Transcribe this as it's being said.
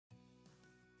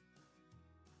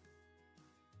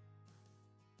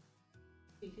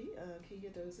Kiki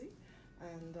Dozie,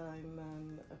 and I'm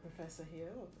a professor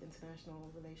here of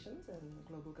international relations and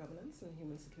global governance and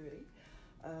human security.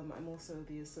 I'm also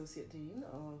the Associate Dean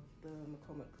of the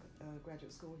McCormick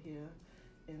Graduate School here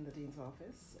in the Dean's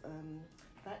Office.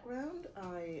 Background,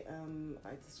 I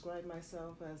describe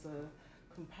myself as a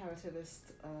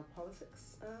comparativist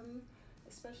politics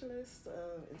specialist,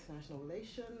 international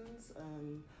relations.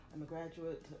 I'm a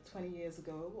graduate 20 years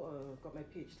ago, got my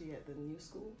PhD at the New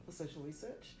School for Social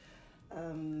Research. I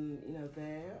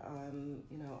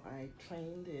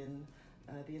trained in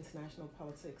the international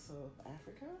politics of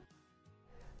Africa.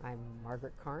 I'm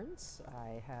Margaret Carnes.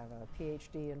 I have a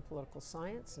PhD in political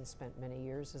science and spent many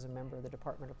years as a member of the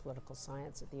Department of Political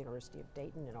Science at the University of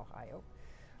Dayton in Ohio.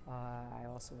 I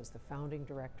also was the founding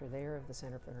director there of the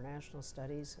Center for International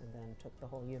Studies, and then took the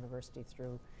whole university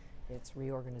through its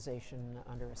reorganization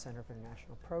under a Center for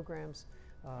International Programs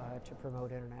to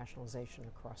promote internationalization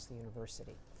across the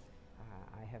university.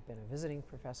 I have been a visiting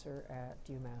professor at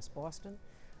UMass Boston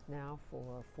now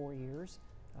for 4 years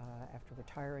after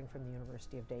retiring from the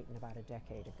University of Dayton about a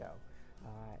decade ago.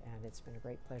 And it's been a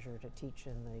great pleasure to teach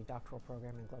in the doctoral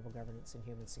program in global governance and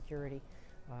human security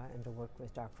and to work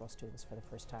with doctoral students for the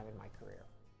first time in my career.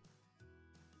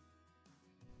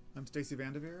 I'm Stacy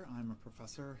Vandeveer. I'm a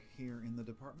professor here in the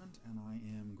department, and I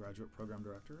am graduate program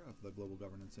director of the Global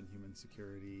Governance and Human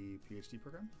Security PhD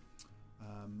program.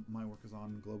 My work is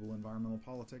on global environmental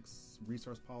politics,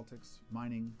 resource politics,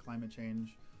 mining, climate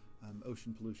change,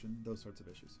 ocean pollution, those sorts of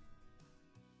issues.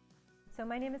 So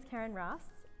my name is Karen Ross.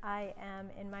 I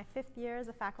am in my 5th year as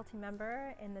a faculty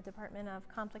member in the Department of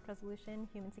Conflict Resolution,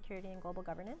 Human Security, and Global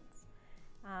Governance.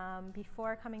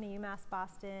 Before coming to UMass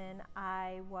Boston,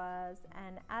 I was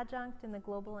an adjunct in the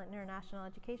Global and International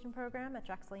Education program at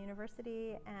Drexel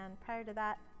University, and prior to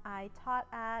that, I taught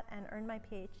at and earned my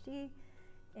PhD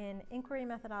in inquiry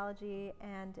methodology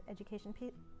and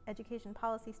education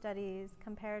policy studies,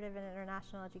 comparative and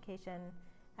international education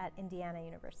at Indiana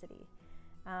University.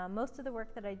 Most of the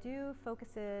work that I do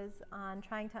focuses on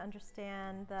trying to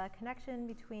understand the connection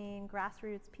between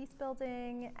grassroots peace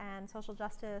building and social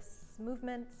justice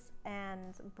movements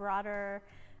and broader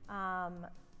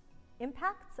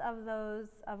impacts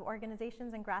of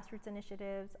organizations and grassroots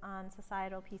initiatives on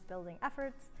societal peace building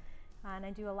efforts. And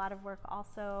I do a lot of work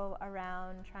also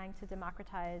around trying to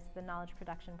democratize the knowledge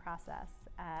production process,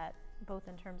 both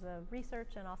in terms of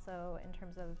research and also in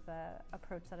terms of the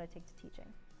approach that I take to teaching.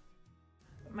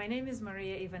 My name is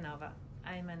Maria Ivanova.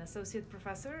 I'm an associate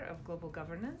professor of global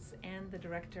governance and the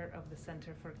director of the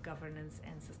Center for Governance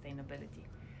and Sustainability.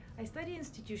 I study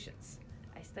institutions.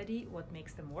 I study what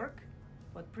makes them work,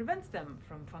 what prevents them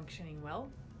from functioning well,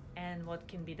 and what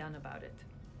can be done about it.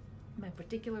 My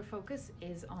particular focus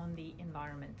is on the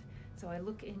environment. So I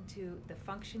look into the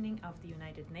functioning of the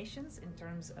United Nations in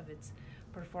terms of its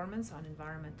performance on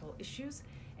environmental issues,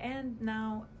 and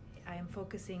now I am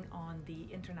focusing on the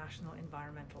international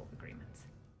environmental agreements.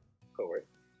 Howard.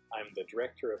 I'm the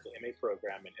director of the MA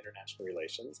program in international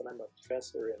relations, and I'm a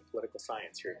professor in political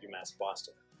science here at UMass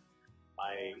Boston.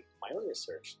 My own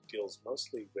research deals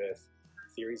mostly with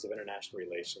theories of international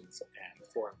relations and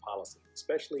foreign policy,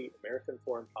 especially American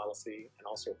foreign policy and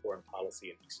also foreign policy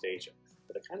in East Asia.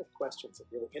 But the kind of questions that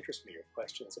really interest me are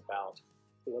questions about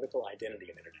political identity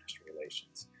in international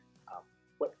relations.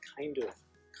 What kind of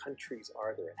countries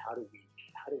are there, and how do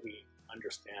we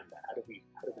understand that? How do we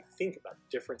think about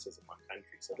differences among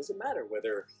countries? So does it matter what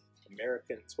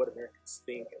Americans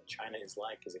think and China is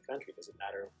like as a country? Does it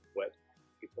matter what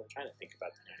people in China think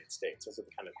about the United States? Those are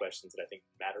the kind of questions that I think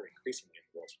matter increasingly in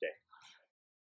the world today.